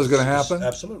believe it was going to happen?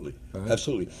 Absolutely.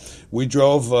 Absolutely. We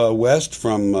drove west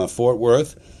from Fort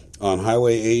Worth on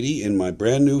Highway 80 in my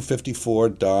brand new 54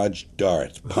 Dodge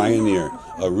Dart Pioneer,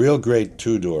 a real great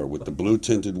two-door with the blue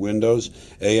tinted windows,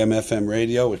 AM/FM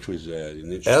radio, which was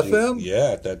an interesting... FM?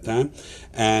 Yeah, at that time.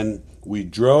 And we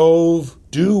drove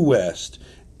due west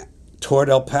toward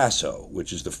El Paso,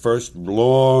 which is the first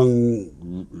long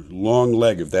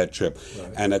leg of that trip.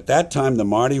 Right. And at that time, the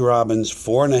Marty Robbins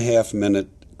 4.5-minute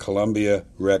Columbia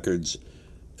Records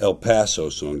El Paso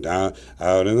song, down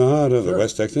out in the heart of the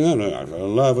West Texas, I fell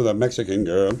in love with a Mexican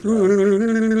girl.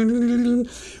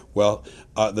 Well,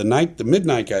 the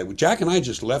midnight guy, Jack and I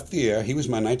just left the air. He was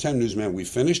my nighttime newsman. We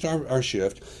finished our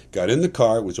shift, got in the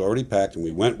car, it was already packed, and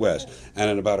we went west. And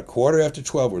at about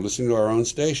 12:15, we're listening to our own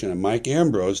station, and Mike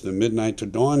Ambrose, the midnight to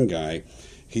dawn guy,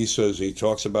 he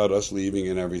talks about us leaving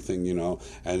and everything,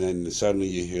 and then suddenly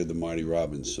you hear the Marty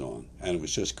Robbins song, and it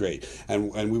was just great.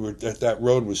 And we were, that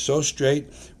road was so straight,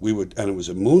 and it was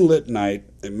a moonlit night.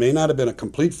 It may not have been a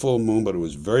complete full moon, but it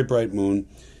was a very bright moon,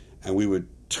 and we would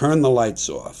turn the lights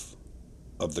off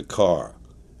of the car,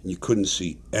 and you couldn't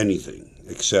see anything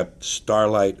except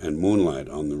starlight and moonlight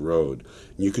on the road.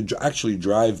 And you could actually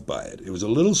drive by it. It was a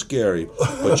little scary,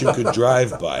 but you could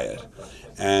drive by it.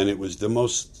 And it was the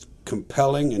most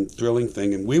compelling and thrilling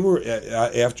thing. And we were,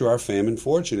 after our fame and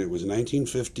fortune, it was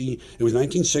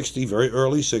 1960, very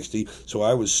early 60, so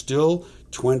I was still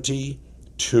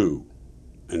 22.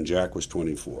 And Jack was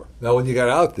 24. Now, when you got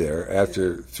out there,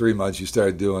 after 3 months, you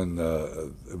started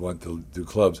went to do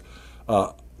clubs.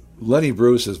 Lenny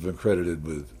Bruce has been credited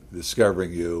with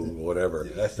discovering you, whatever.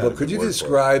 Yeah, but could you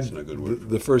describe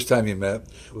the first time you met?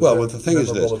 Well, the thing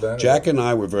is this. Jack and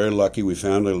I were very lucky. We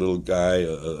found a little guy,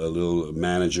 a little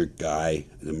manager guy,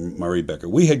 Murray Becker.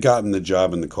 We had gotten the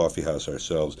job in the coffee house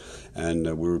ourselves, and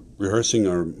we were rehearsing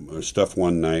our stuff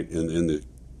one night in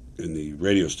the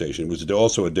radio station. It was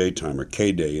also a daytimer,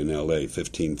 K-Day in L.A.,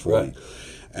 1540. Right.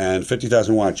 And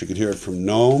 50,000 watts. You could hear it from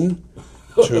Nome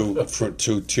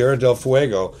to Tierra del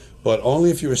Fuego, but only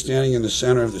if you were standing in the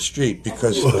center of the street,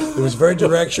 because it was very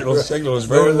directional signal. It was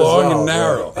very long and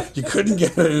narrow. Right. You couldn't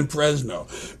get it in Fresno.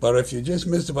 But if you just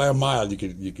missed it by a mile, you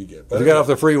could get it. If you got off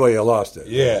the freeway, you lost it.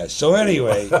 Yeah. So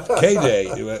anyway,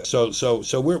 K-Day.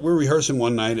 So we're rehearsing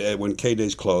one night when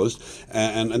K-Day's closed,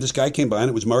 and this guy came by, and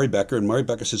it was Murray Becker, and Murray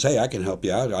Becker says, "Hey, I can help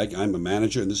you out. I'm a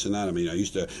manager and this and that. I mean, I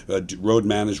used to road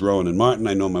manage Rowan and Martin.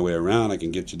 I know my way around. I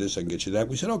can get you this, I can get you that."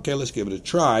 We said, "Okay, let's give it a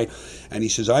try." And he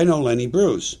says, "I know Lenny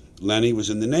Bruce. Lenny was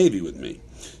in the Navy with me."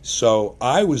 So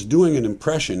I was doing an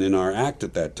impression in our act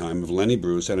at that time of Lenny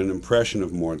Bruce and an impression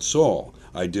of Mort Saul.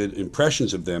 I did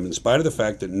impressions of them in spite of the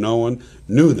fact that no one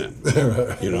knew them,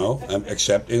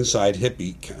 except inside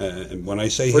hippie. And when I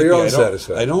say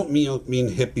hippie, I don't mean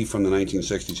hippie from the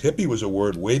 1960s. Hippie was a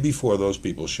word way before those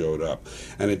people showed up.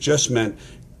 And it just meant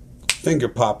finger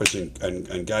poppers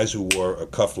and guys who wore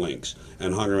cufflinks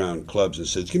and hung around clubs and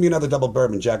said, "Give me another double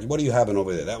bourbon, Jackie. What are you having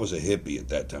over there?" That was a hippie at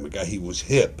that time. A guy, he was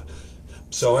hip.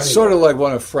 So anyway, sort of like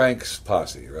one of Frank's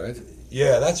posse, right?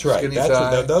 Yeah, that's right.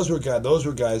 Those were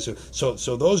guys.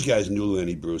 So those guys knew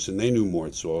Lenny Bruce and they knew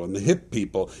Mort Saul, and the hip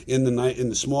people in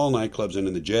the small nightclubs and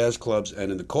in the jazz clubs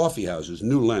and in the coffee houses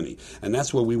knew Lenny, and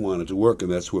that's where we wanted to work,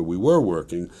 and that's where we were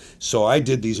working. So I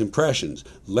did these impressions.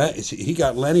 He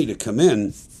got Lenny to come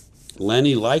in.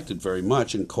 Lenny liked it very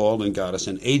much and called and got us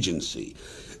an agency.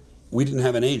 We didn't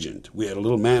have an agent. We had a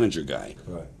little manager guy.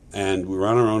 Right. And we were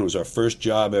on our own. It was our first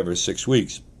job ever, 6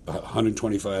 weeks,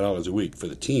 $125 a week for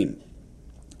the team.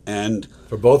 And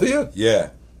for both of you? Yeah.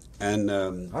 And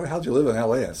how the hell did you live in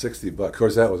L.A. on $60? Of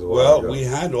course, that was a while ago. We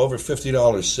had over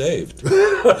 $50 saved.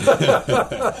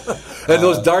 And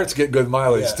those darts get good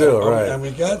mileage too, right? And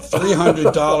we got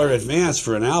 $300 advance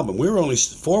for an album. We were only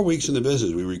 4 weeks in the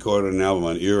business. We recorded an album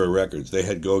on Era Records. They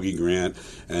had Gogi Grant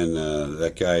and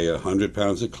that guy, 100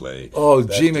 Pounds of Clay. Oh,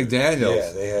 G. McDaniels.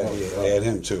 Yeah, they had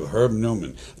him too. Herb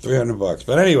Newman, $300.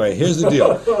 But anyway, here's the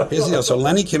deal. So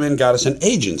Lenny came in and got us an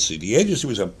agency. The agency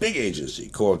was a big agency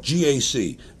called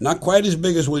GAC. Not quite as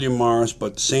big as William Morris,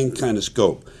 but the same kind of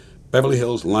scope. Beverly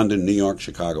Hills, London, New York,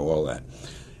 Chicago, all that.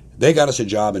 They got us a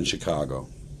job in Chicago.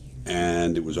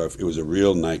 and it was a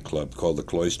real nightclub called the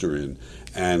Cloister Inn.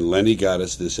 And Lenny got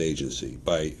us this agency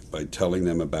by telling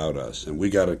them about us. And we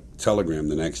got a telegram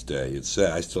the next day. It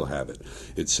said, I still have it.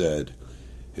 It said,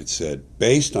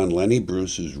 based on Lenny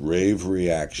Bruce's rave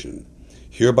reaction,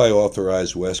 hereby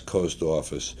authorize West Coast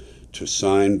office to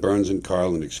sign Burns and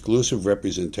Carlin exclusive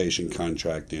representation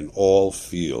contract in all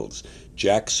fields.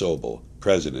 Jack Sobel,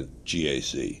 President,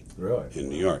 GAC. Really? In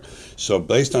New York. So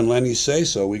based on Lenny's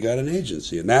say-so, we got an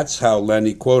agency. And that's how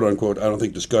Lenny, quote-unquote, I don't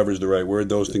think discovers the right word.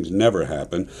 Those things never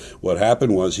happen. What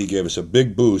happened was he gave us a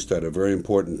big boost at a very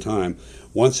important time,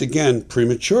 once again,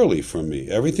 prematurely for me.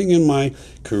 Everything in my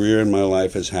career and my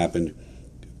life has happened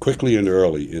quickly and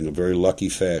early in a very lucky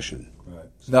fashion. Right.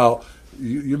 Now,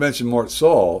 you mentioned Mort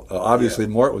Saul. Obviously,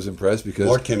 yeah. Mort was impressed because...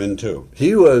 Mort came in, too.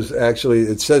 He was actually,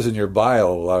 it says in your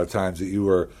bio a lot of times that you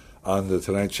were on the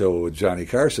Tonight Show with Johnny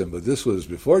Carson, but this was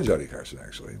before Johnny Carson,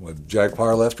 actually, when Jack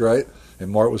Parr left, right?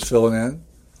 And Mort was filling in?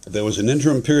 There was an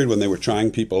interim period when they were trying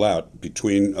people out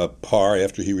between Parr,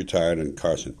 after he retired, and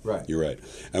Carson. Right. You're right.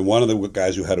 And one of the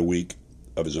guys who had a week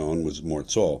of his own was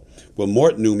Mort Saul. Well,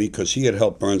 Mort knew me because he had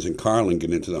helped Burns and Carlin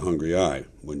get into the Hungry Eye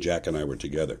when Jack and I were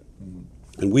together.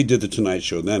 Mm-hmm. And we did the Tonight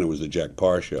Show then. It was the Jack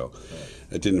Parr Show.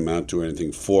 Right. It didn't amount to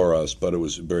anything for us, but it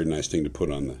was a very nice thing to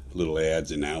put on the little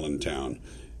ads in Allentown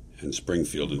and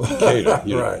Springfield and Decatur,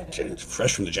 right.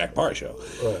 Fresh from the Jack Parr Show.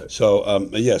 Right.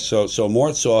 So, so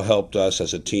Mort Saul helped us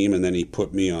as a team, and then he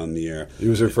put me on the air. He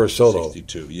was your first solo.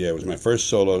 62. Yeah, it was my first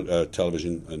solo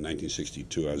television in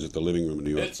 1962. I was at the Living Room in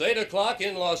New York. It's 8 o'clock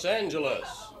in Los Angeles.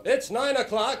 It's 9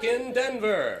 o'clock in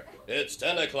Denver. It's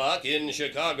 10 o'clock in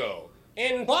Chicago.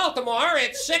 In Baltimore,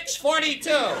 it's 6:42.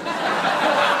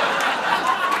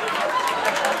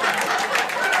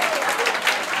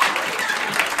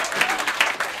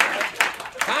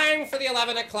 Time for the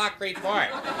 11 o'clock report.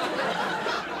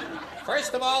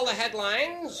 First of all, the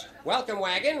headlines. Welcome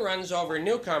wagon runs over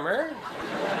newcomer.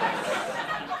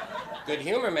 Good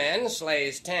humor man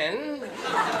slays 10.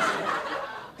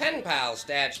 Pen pal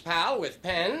stabs pal with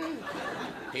pen.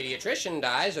 Pediatrician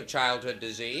dies of childhood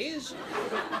disease.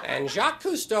 And Jacques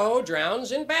Cousteau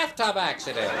drowns in bathtub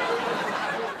accident.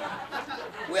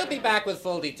 We'll be back with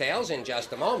full details in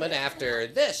just a moment after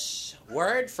this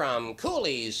word from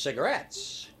Cooley's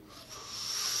Cigarettes.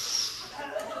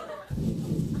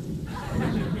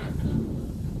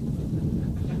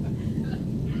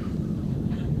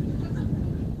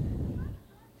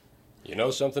 You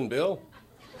know something, Bill?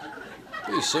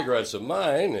 These cigarettes of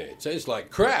mine, they taste like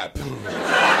crap.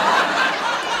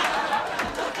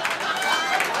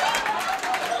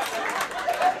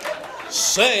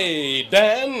 Say,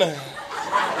 Dan.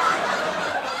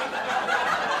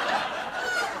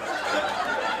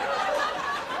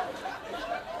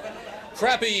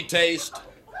 Crappy taste.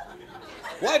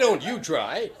 Why don't you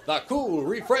try the cool,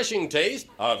 refreshing taste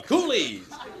of Cooley's?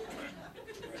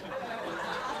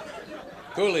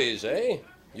 Cooley's, eh?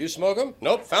 You smoke them?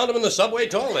 Nope, found them in the subway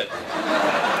toilet.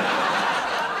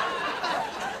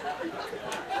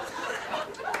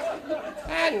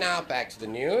 And now back to the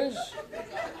news.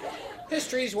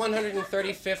 History's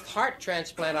 135th heart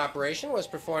transplant operation was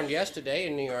performed yesterday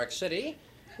in New York City.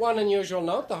 One unusual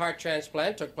note, the heart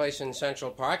transplant took place in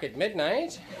Central Park at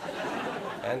midnight,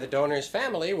 and the donor's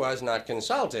family was not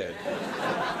consulted.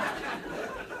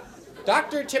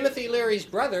 Dr. Timothy Leary's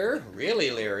brother,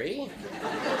 really Leary,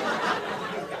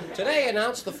 today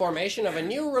announced the formation of a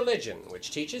new religion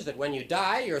which teaches that when you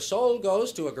die, your soul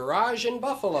goes to a garage in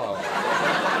Buffalo.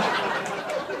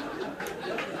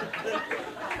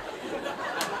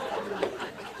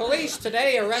 Police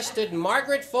today arrested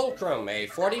Margaret Fulcrum, a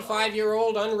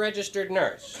 45-year-old unregistered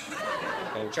nurse,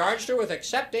 and charged her with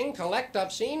accepting collect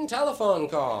obscene telephone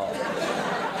calls.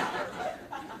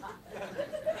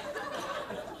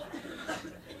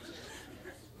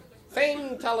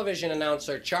 Famed television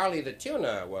announcer Charlie the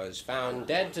Tuna was found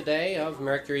dead today of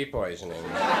mercury poisoning.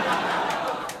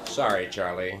 Sorry,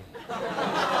 Charlie.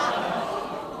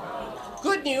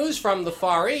 Good news from the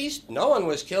Far East. No one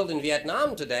was killed in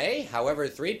Vietnam today. However,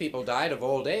 3 people died of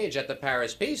old age at the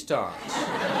Paris peace talks.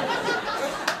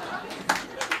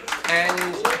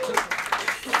 And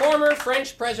former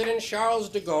French President Charles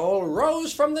de Gaulle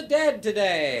rose from the dead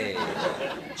today,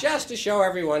 just to show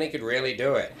everyone he could really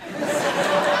do it.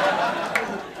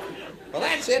 Well,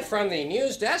 that's it from the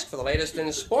news desk. For the latest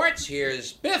in sports,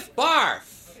 here's Biff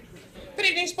Barf. Good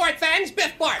evening, sport fans.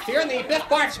 Biff Barf here in the Biff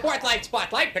Barf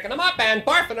Spotlight, picking them up and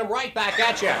barfing them right back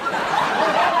at you.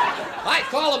 I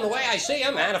call them the way I see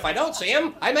them, and if I don't see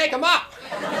them, I make them up.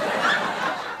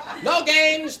 No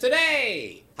games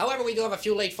today. However, we do have a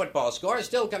few late football scores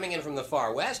still coming in from the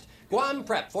far west. Guam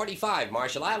Prep 45,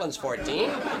 Marshall Islands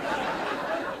 14.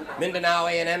 Mindanao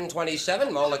A&M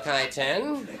 27, Molokai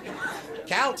 10.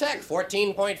 Caltech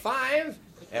 14.5.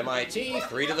 MIT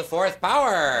 3 to the 4th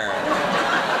power.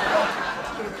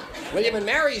 William and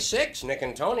Mary 6. Nick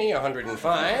and Tony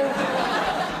 105.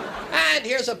 And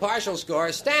here's a partial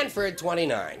score, Stanford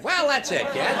 29. Well, that's it,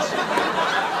 kids.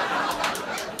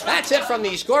 That's it from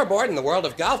the scoreboard in the world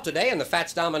of golf today in the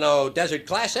Fats Domino Desert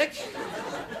Classic.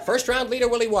 First round leader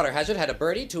Willie Waterhazard had a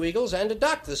birdie, 2 eagles, and a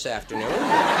duck this afternoon.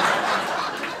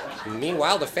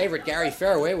 Meanwhile, the favorite Gary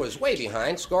Fairway was way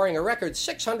behind, scoring a record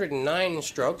 609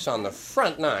 strokes on the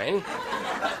front 9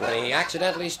 when he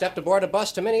accidentally stepped aboard a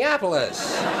bus to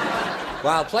Minneapolis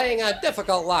while playing a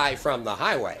difficult lie from the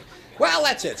highway. Well,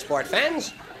 that's it, sport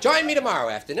fans. Join me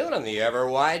tomorrow afternoon on the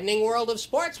ever-widening world of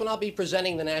sports when I'll be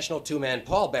presenting the National Two-Man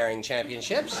Pall-Bearing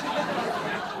Championships.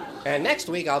 And next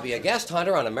week, I'll be a guest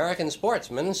hunter on American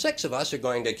Sportsman. 6 of us are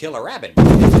going to kill a rabbit.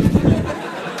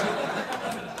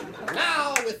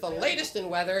 Now, with the latest in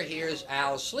weather, here's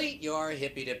Al Sleet, your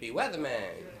hippy-dippy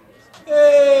weatherman.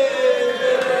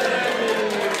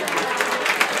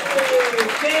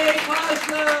 Hey,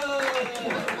 pasta!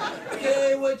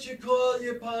 Hey, what you call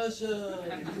your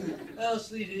pasta? Al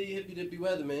Sleet, hippy-dippy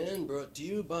weatherman, brought to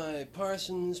you by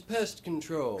Parsons Pest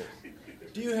Control.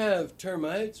 Do you have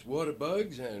termites, water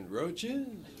bugs, and roaches?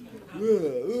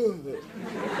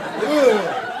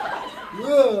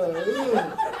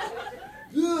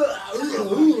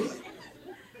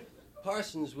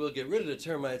 Parsons will get rid of the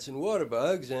termites and water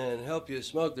bugs and help you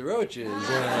smoke the roaches.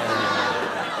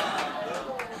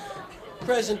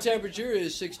 Present temperature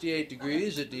is 68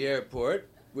 degrees at the airport,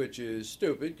 which is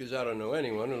stupid because I don't know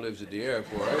anyone who lives at the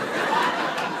airport.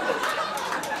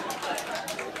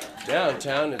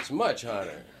 Downtown, it's much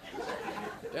hotter.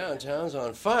 Downtown's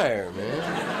on fire, man.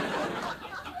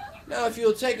 Now, if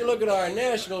you'll take a look at our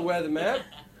national weather map,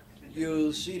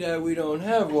 you'll see that we don't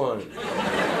have one.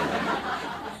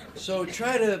 So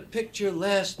try to picture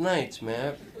last night's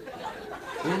map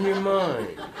in your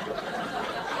mind.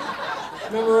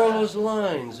 Remember all those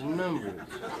lines and numbers.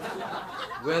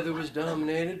 Weather was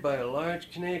dominated by a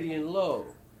large Canadian low,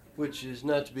 which is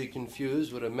not to be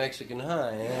confused with a Mexican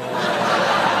high.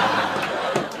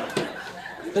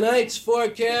 Tonight's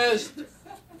forecast,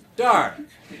 dark.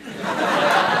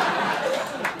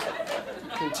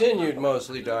 Continued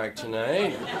mostly dark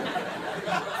tonight.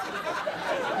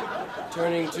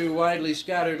 Turning to widely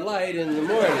scattered light in the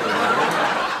morning.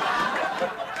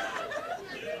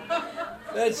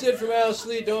 That's it from Al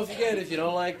Sleet. Don't forget, if you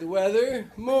don't like the weather,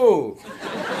 move.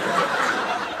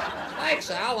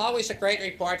 Thanks, Al. Always a great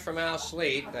report from Al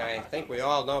Sleet. I think we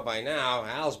all know by now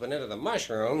Al's been into the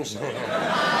mushrooms.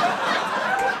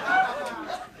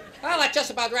 Well, that just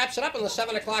about wraps it up on the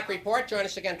 7 o'clock report. Join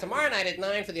us again tomorrow night at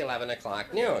 9 for the 11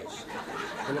 o'clock news.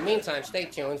 In the meantime, stay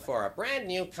tuned for a brand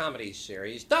new comedy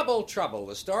series, Double Trouble,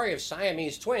 the story of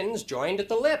Siamese twins joined at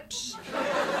the lips.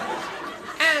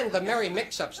 And the merry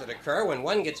mix-ups that occur when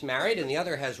one gets married and the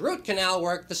other has root canal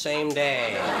work the same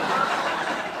day.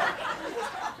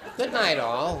 Good night,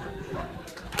 all.